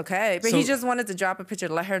 She was okay, but he just wanted to drop a picture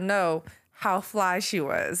to let her know how fly she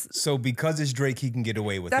was. So because it's Drake, he can get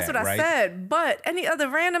away with That's that, what I right? said. But any other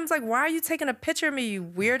randoms, like, why are you taking a picture of me, you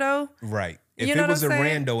weirdo? Right. If You know it was a what I'm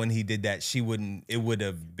saying? rando and he did that, she wouldn't. It would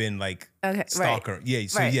have been like Okay, stalker. right. Yeah.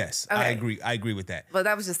 So Right. yes, I Okay. agree. I agree with that. But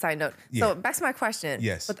that was just a side note. Yeah. So back to my question.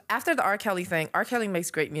 Yes. But after the R. Kelly thing, R. Kelly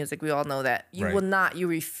makes great music. We all know that. You Right. will not, you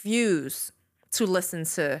refuse to listen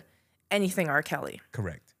to anything R. Kelly.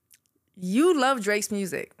 Correct. You love Drake's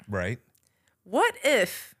music. Right. What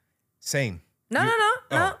if, Same. no.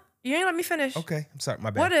 Oh. You ain't let me finish. Okay. I'm sorry.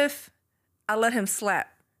 My bad. What if I let him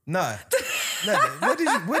slap? Nah. Nah. What did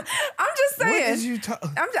you? What? I'm just What saying. did you talk?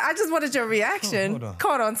 I just wanted your reaction. Hold on.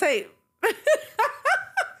 Caught on tape.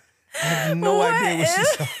 I have no What idea what she's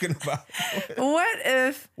if- talking about. What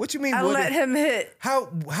if What you mean? I what let if- him hit? How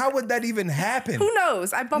would that even happen? Who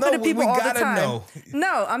knows? I bump No, into people we all the gotta time. know.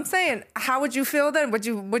 No, I'm saying, how would you feel then? Would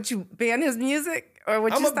you ban his music, or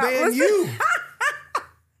would I'm you gonna stop ban listening? you.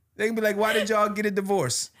 They can be like, why did y'all get a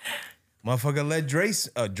divorce? Motherfucker, let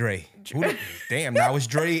Dre. Damn, now it's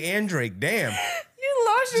Dre and Drake. Damn. You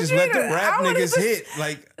lost your Just let the train of- rap I wanted niggas to- hit.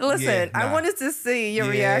 Like, Listen, yeah, I nah. wanted to see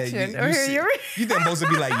your Yeah, reaction or hear see- your. You think I'm supposed to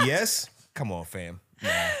be like, yes? Come on, fam. Nah.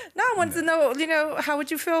 No, I wanted to know, how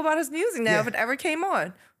would you feel about his music now Yeah. if it ever came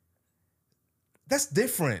on? That's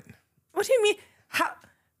different. What do you mean?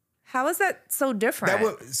 How is that so different? That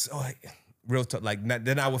would real talk. Like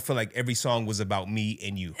then I would feel like every song was about me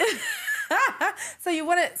and you.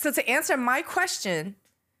 So to answer my question,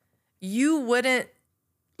 you wouldn't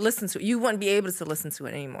listen to it. You wouldn't be able to listen to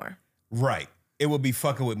it anymore. Right. It would be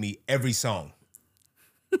fucking with me every song.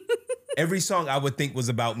 Every song I would think was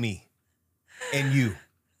about me and you.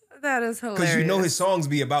 That is hilarious. Because you know his songs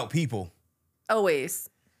be about people. Always.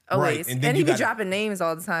 Right, and then he you be gotta- dropping names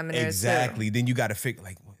all the time in there Exactly. Then you got to figure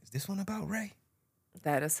like, is this one about Ray? too.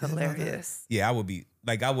 That is hilarious. Yeah, I would be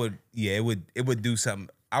like, it would do something.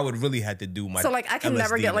 I would really have to do my. So like I can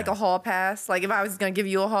never LSD get like now. a hall pass. Like if I was gonna give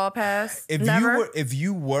you a hall pass, If never.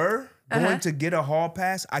 you were going to get a hall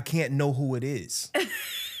pass, I can't know who it is.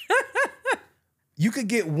 You could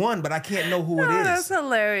get one, but I can't know who it Oh, is. that's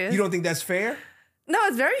hilarious. You don't think that's fair? No,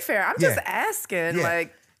 it's very fair. I'm just Yeah. asking. Yeah.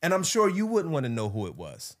 Like And I'm sure you wouldn't want to know who it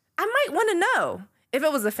was. I might want to know if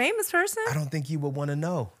it was a famous person. I don't think you would want to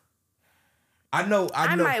know. I know.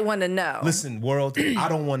 I might want to know. Listen, world, I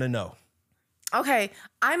don't want to know. Okay,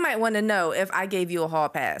 I might want to know if I gave you a hall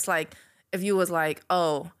pass. Like, if you was like,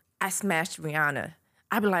 oh, I smashed Rihanna.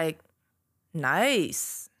 I'd be like,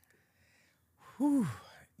 nice. Yeah.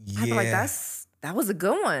 I'd be like, that was a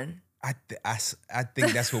good one. I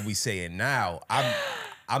think that's what we saying now.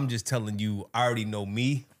 I'm just telling you, I already know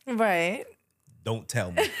me. Right. Don't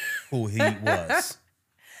tell me who he was.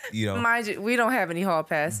 You know, Mind you, we don't have any hall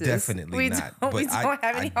passes. definitely we not. Don't, But we don't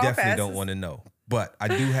have any I hall definitely passes. don't want to know. But I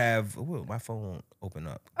do have. Well, my phone won't open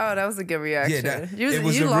up. Oh, that was a good reaction. it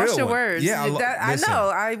was you a lost real your one. words. Yeah, I listen. know.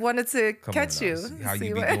 I wanted to Come catch on now. you. See how See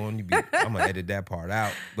you be what- doing? I'm gonna edit that part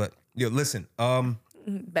out. But listen.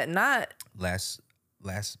 Bet not. Last,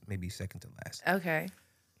 maybe second to last. Okay.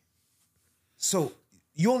 So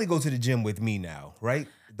you only go to the gym with me now, right?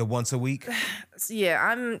 The once a week. So yeah,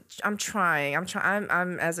 I'm trying.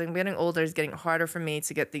 I'm as I'm getting older, it's getting harder for me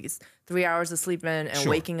to get these 3 hours of sleep in and Sure.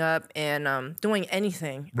 waking up and doing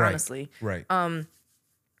anything, Right. honestly. Right.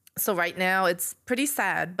 So right now it's pretty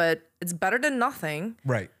sad, but it's better than nothing.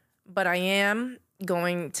 Right. But I am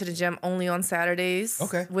going to the gym only on Saturdays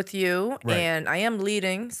with you. Right. And I am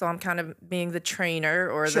leading, so I'm kind of being the trainer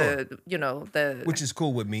or Sure. the Which is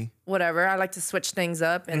cool with me. whatever. I like to switch things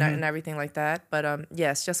up and, Mm-hmm. and everything like that. But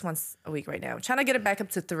yes, just once a week right now. I'm trying to get it back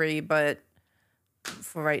up to 3, but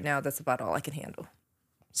for right now, that's about all I can handle.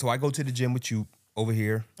 So I go to the gym with you over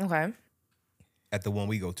here Okay. at the one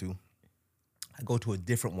we go to. I go to a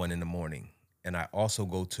different one in the morning, and I also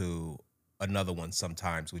go to another one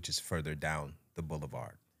sometimes, which is further down the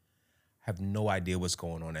boulevard. I have no idea what's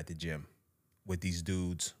going on at the gym with these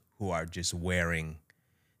dudes who are just wearing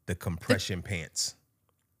the compression pants.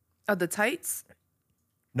 Oh, the tights?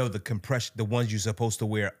 No, the ones you're supposed to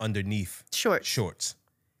wear underneath shorts.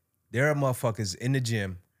 There are motherfuckers in the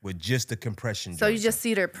gym with just the compression So you joints just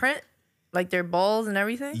see their print? Like their balls and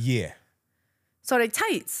everything? on. Yeah. So they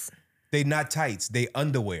tights. They not tights, they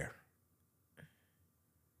underwear.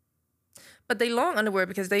 But they long underwear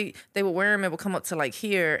because they would wear them, it would come up to like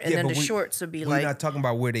here, and then but the shorts would be we're like... not talking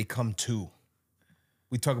about where they come to.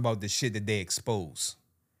 We talk about the shit that they expose.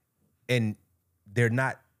 And they're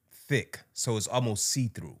not thick, so it's almost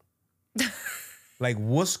see-through. Like,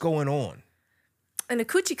 what's going on? And the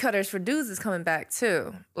coochie cutters for dudes is coming back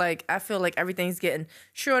too. Like, I feel like everything's getting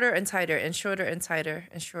shorter and tighter and shorter and tighter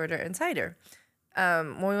and shorter and tighter.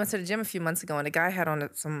 When we went to the gym a few months ago and the guy had on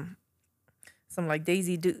some some like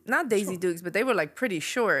Daisy Duke, not Daisy Dukes, but they were like pretty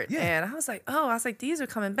short. Yeah. And I was like, these are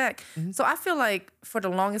coming back. So I feel like for the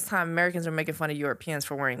longest time, Americans are making fun of Europeans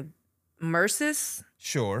for wearing merces,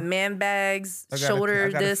 Sure. man bags, I got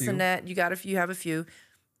shoulders, a this few. and that. You have a few,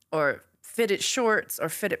 or fitted shorts or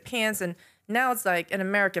fitted pants. And now it's like in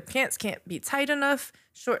America, pants can't be tight enough,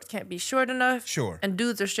 shorts can't be short enough. Sure. And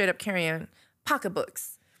dudes are straight up carrying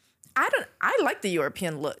pocketbooks. I like the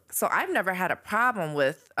European look, so I've never had a problem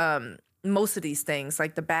with most of these things,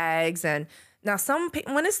 like the bags. And now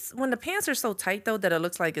when the pants are so tight though that it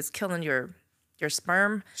looks like it's killing your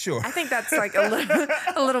sperm. Sure. I think that's like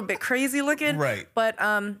a little bit crazy looking. Right. But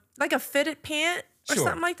like a fitted pant or Sure.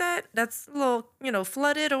 something like that, that's a little,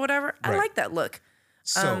 flooded or whatever. I Right. like that look.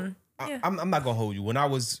 So yeah. I'm not gonna hold you. When I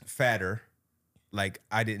was fatter, like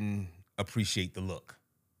I didn't appreciate the look,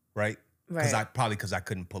 right? Because Right. because I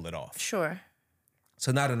couldn't pull it off. Sure.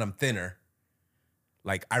 So now that I'm thinner,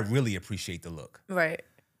 like I really appreciate the look. Right.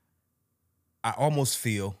 I almost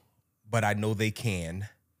feel, but I know they can.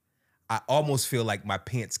 I almost feel like my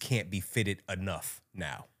pants can't be fitted enough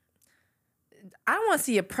now. I want to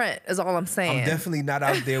see a print is all I'm saying. I'm definitely not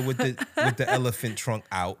out there with the elephant trunk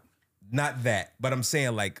out. Not that, but I'm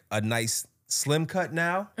saying like a nice slim cut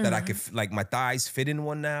now that I could like my thighs fit in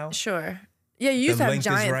one now. Sure. Yeah, you used The to have length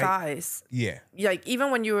is giant right. thighs. Yeah. Like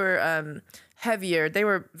even when you were heavier, they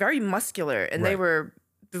were very muscular and they Right. were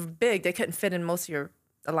big. They couldn't fit in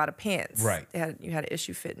a lot of pants. Right. You had an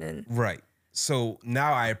issue fitting in. Right. So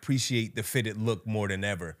now I appreciate the fitted look more than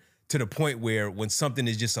ever, to the point where when something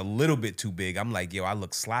is just a little bit too big, I'm like, yo, I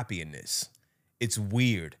look sloppy in this. It's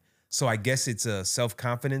weird. So I guess it's a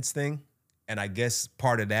self-confidence thing. And I guess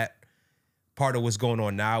part of what's going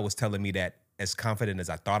on now was telling me that as confident as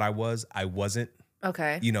I thought I wasn't,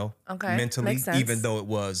 Okay. Okay. mentally, Makes sense. even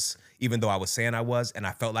though I was saying I was, and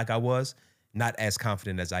I felt like I was, not as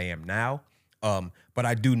confident as I am now. But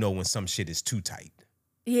I do know when some shit is too tight.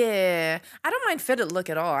 Yeah. I don't mind fitted look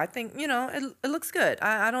at all. I think, it looks good.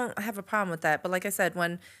 I don't have a problem with that. But like I said,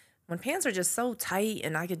 when pants are just so tight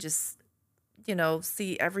and I could just,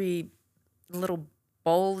 see every little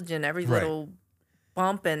bulge and every Right. little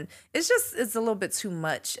bump, and it's a little bit too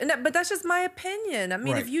much. But that's just my opinion. I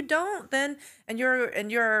mean, Right. if you don't, then and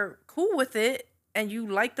you're cool with it and you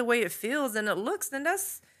like the way it feels and it looks, then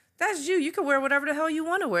that's you. You can wear whatever the hell you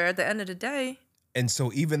want to wear at the end of the day. And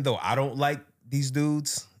so even though I don't like these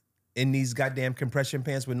dudes in these goddamn compression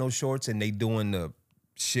pants with no shorts and they doing the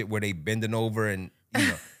shit where they bending over and,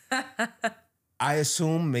 I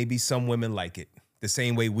assume maybe some women like it the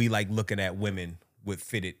same way we like looking at women with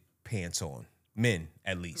fitted pants on. Men,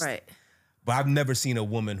 at least. Right. But I've never seen a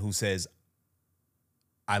woman who says,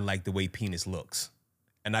 I like the way penis looks.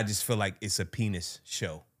 And I just feel like it's a penis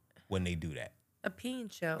show when they do that. A peen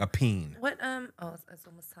show. A peen. What? It's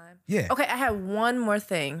almost time. Yeah. Okay, I have one more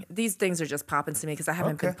thing. These things are just popping to me because I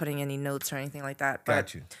haven't been Okay. putting any notes or anything like that. But,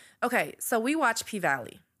 Got you. Okay, so we watch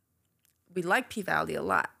P-Valley. We like P-Valley a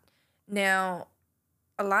lot. Now,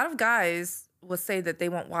 a lot of guys will say that they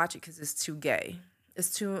won't watch it because it's too gay.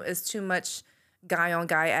 It's too much guy on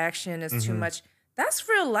guy action. It's too much. That's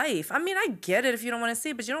real life. I mean, I get it if you don't want to see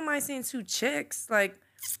it, but you don't mind seeing two chicks. Like,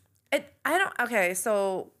 okay,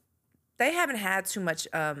 so they haven't had too much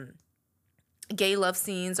gay love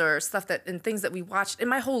scenes or stuff and things that we watched in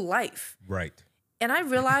my whole life. Right. And I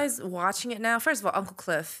realize watching it now, first of all, Uncle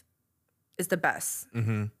Cliff is the best.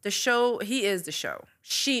 Mm-hmm. The show, he is the show.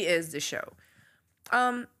 She is the show.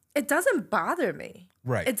 It doesn't bother me.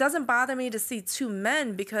 Right. It doesn't bother me to see two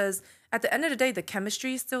men because at the end of the day, the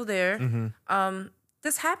chemistry is still there. Mm-hmm.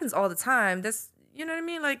 This happens all the time. You know what I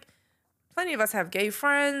mean? Like, plenty of us have gay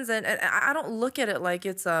friends, and I don't look at it like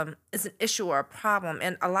it's an issue or a problem.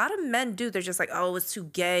 And a lot of men do. They're just like, oh, it's too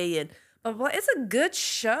gay, and blah, blah, blah. It's a good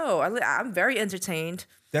show. I'm very entertained.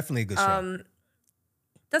 Definitely a good show.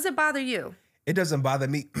 Does it bother you? It doesn't bother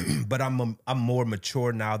me, but I'm more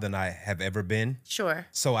mature now than I have ever been. Sure.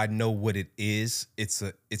 So I know what it is. It's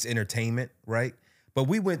entertainment, right? But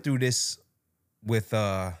we went through this with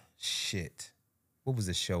shit. What was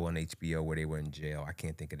the show on HBO where they were in jail? I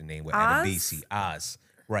can't think of the name. With Oz? Adebisi. Oz.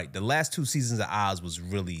 Right. The last 2 seasons of Oz was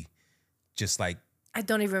really just like. I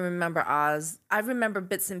don't even remember Oz. I remember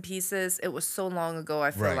bits and pieces. It was so long ago.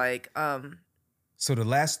 I feel Right. like. So the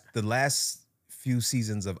last few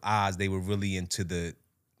seasons of Oz, they were really into the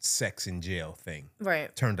sex in jail thing.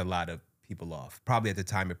 Right. Turned a lot of people off. Probably at the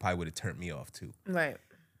time, it probably would have turned me off too. Right.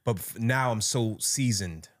 But now I'm so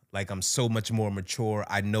seasoned. Like I'm so much more mature.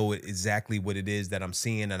 I know exactly what it is that I'm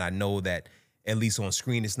seeing. And I know that at least on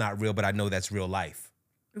screen, it's not real, but I know that's real life.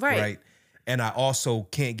 Right. And I also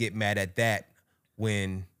can't get mad at that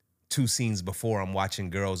when two scenes before I'm watching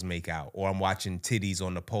girls make out or I'm watching titties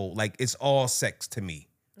on the pole. Like it's all sex to me,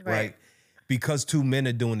 right? Because two men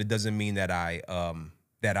are doing it doesn't mean that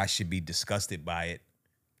I should be disgusted by it.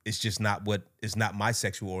 It's just not it's not my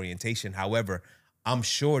sexual orientation. However, I'm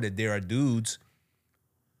sure that there are dudes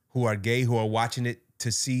who are gay who are watching it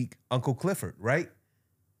to see Uncle Clifford, right?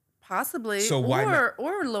 Possibly. So why not?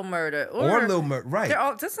 Or Lil Murder. Or Lil Murder,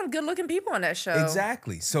 right. There's some good looking people on that show.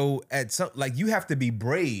 Exactly. So at some like you have to be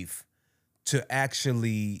brave to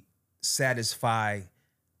actually satisfy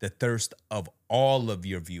the thirst of all of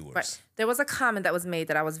your viewers. Right. There was a comment that was made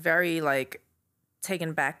that I was very like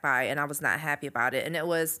taken back by, and I was not happy about it. And there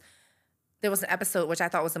was an episode which I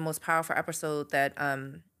thought was the most powerful episode that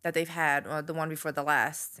they've had, the one before the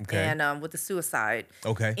last, okay. And with the suicide.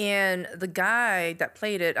 Okay. And the guy that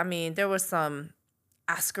played it, I mean, there was some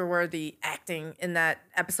Oscar-worthy acting in that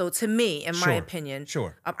episode to me, in my opinion.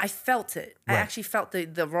 Sure. I felt it. Right. I actually felt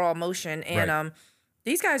the raw emotion. And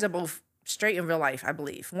these guys are both straight in real life, I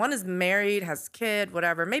believe. One is married, has a kid,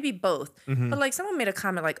 whatever, maybe both. Mm-hmm. But like someone made a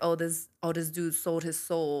comment like, oh, this dude sold his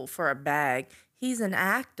soul for a bag. He's an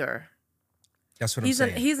actor. That's what I'm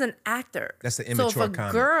saying. He's an actor. That's the immature comment. So if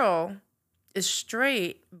a girl is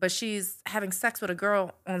straight, but she's having sex with a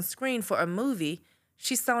girl on screen for a movie,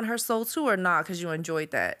 she's selling her soul too or not because you enjoyed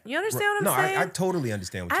that. You understand what I'm saying? No, I totally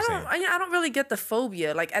understand what you're saying. I don't really get the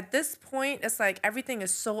phobia. Like at this point, it's like everything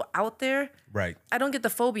is so out there. Right. I don't get the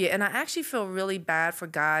phobia. And I actually feel really bad for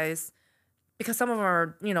guys because some of them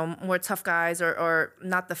are, more tough guys or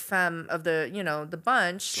not the femme of the, the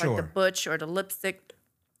bunch, sure. like the butch or the lipstick,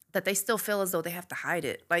 that they still feel as though they have to hide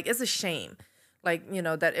it. Like, it's a shame. Like,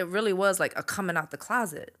 that it really was like a coming out the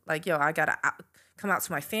closet. Like, yo, I got to come out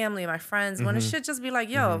to my family and my friends. Mm-hmm. When it should just be like,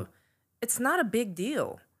 yo, it's not a big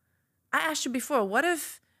deal. I asked you before, what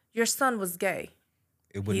if your son was gay?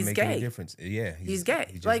 It wouldn't make any difference. Yeah. He's gay.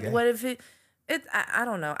 He's like, gay. What if I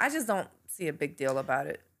don't know. I just don't see a big deal about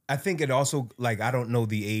it. I think it also, like, I don't know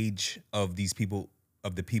the age of these people,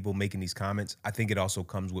 of the people making these comments. I think it also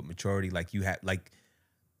comes with maturity. Like, you have, like,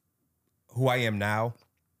 who I am now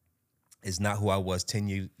is not who I was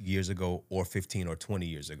 10 years ago or 15 or 20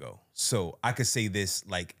 years ago. So I could say this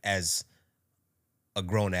like as a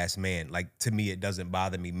grown ass man. Like to me, it doesn't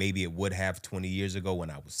bother me. Maybe it would have 20 years ago when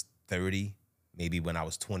I was 30, maybe when I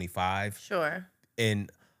was 25. Sure. And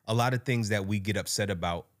a lot of things that we get upset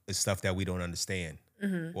about is stuff that we don't understand.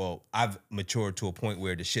 Mm-hmm. Well, I've matured to a point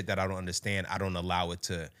where the shit that I don't understand, I don't allow it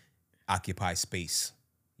to occupy space,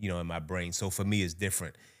 in my brain. So for me, it's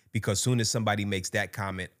different. Because soon as somebody makes that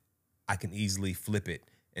comment, I can easily flip it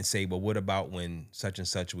and say, well, what about when such and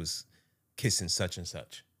such was kissing such and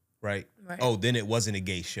such, right? Oh, then it wasn't a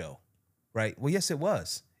gay show, right? Well, yes, it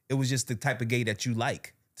was. It was just the type of gay that you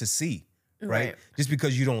like to see, right? Just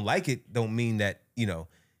because you don't like it don't mean that,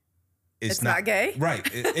 it's not gay. Right,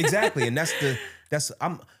 exactly. And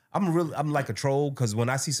I'm like a troll because when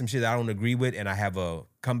I see some shit that I don't agree with and I have a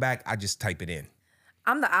comeback, I just type it in.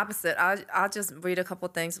 I'm the opposite. I'll just read a couple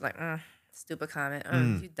things like, stupid comment.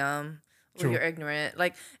 You dumb. Or you're ignorant.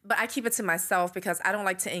 Like, but I keep it to myself because I don't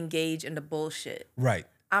like to engage in the bullshit. Right.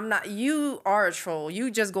 I'm not, you are a troll. You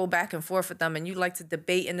just go back and forth with them and you like to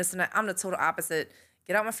debate and this and that. I'm the total opposite.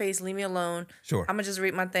 Get out my face, leave me alone. Sure. I'm gonna just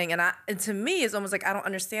read my thing. And to me, it's almost like I don't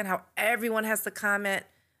understand how everyone has to comment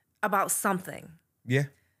about something. Yeah.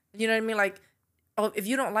 You know what I mean? Like, oh, if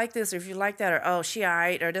you don't like this or if you like that or, oh, she all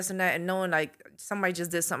right or this and that, and knowing like somebody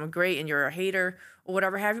just did something great and you're a hater or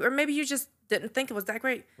whatever have you, or maybe you just didn't think it was that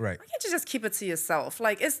great. Right. Why can't you just keep it to yourself?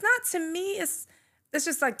 Like, it's not, to me, it's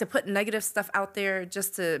just like to put negative stuff out there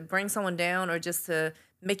just to bring someone down or just to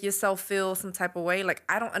make yourself feel some type of way. Like,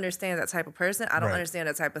 I don't understand that type of person. I don't understand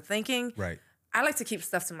that type of thinking. Right. I like to keep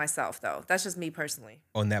stuff to myself, though. That's just me personally.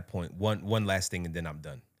 On that point, one last thing and then I'm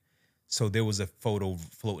done. So there was a photo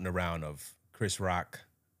floating around of Chris Rock,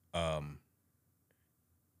 Dave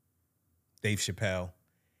Chappelle,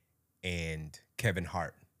 and Kevin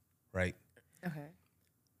Hart, right? Okay.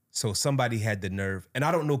 So somebody had the nerve, and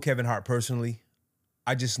I don't know Kevin Hart personally.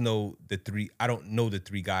 I just know the three. I don't know the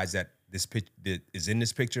three guys that is in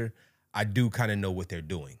this picture. I do kind of know what they're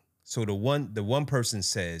doing. So the one person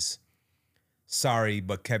says, "Sorry,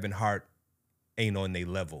 but Kevin Hart ain't on their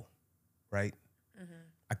level," right? Mm-hmm.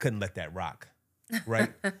 I couldn't let that rock,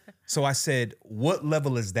 right? So I said, "What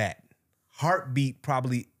level is that?" Heartbeat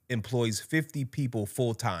probably employs 50 people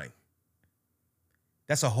full time.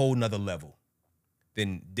 That's a whole nother level.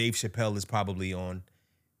 Then Dave Chappelle is probably on,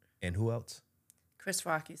 and who else? Chris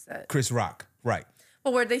Rock, you said. Chris Rock, right.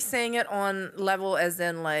 Well, were they saying it on level as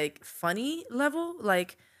in like funny level?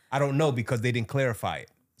 Like, I don't know because they didn't clarify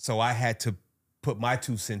it. So I had to put my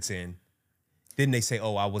 2 cents in. Then they say,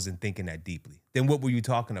 oh, I wasn't thinking that deeply. Then what were you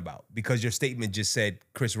talking about? Because your statement just said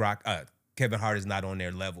Kevin Hart is not on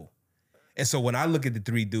their level. And so when I look at the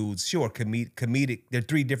three dudes, sure, comedic, they're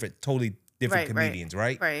three totally different comedians,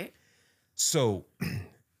 right? Right. So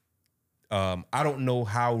I don't know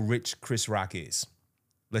how rich Chris Rock is.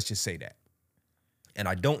 Let's just say that. And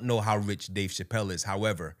I don't know how rich Dave Chappelle is.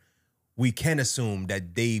 However, we can assume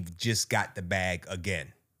that Dave just got the bag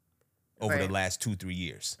again over the last 2-3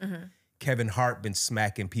 years. Mm-hmm. Kevin Hart been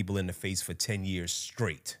smacking people in the face for 10 years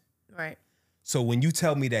straight. Right. So when you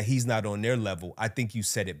tell me that he's not on their level, I think you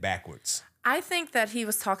said it backwards. I think that he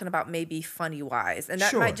was talking about maybe funny-wise, and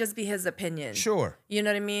that might just be his opinion. Sure. You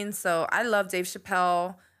know what I mean? So I love Dave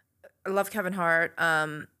Chappelle. I love Kevin Hart.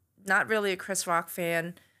 Not really a Chris Rock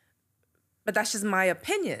fan, but that's just my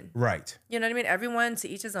opinion. Right. You know what I mean? Everyone to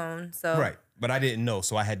each his own. So right. But I didn't know,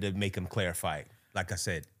 so I had to make him clarify it. Like I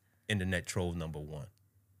said, internet troll number 1.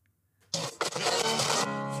 You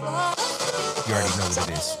already know what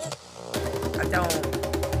it is. I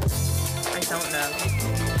don't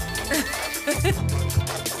know.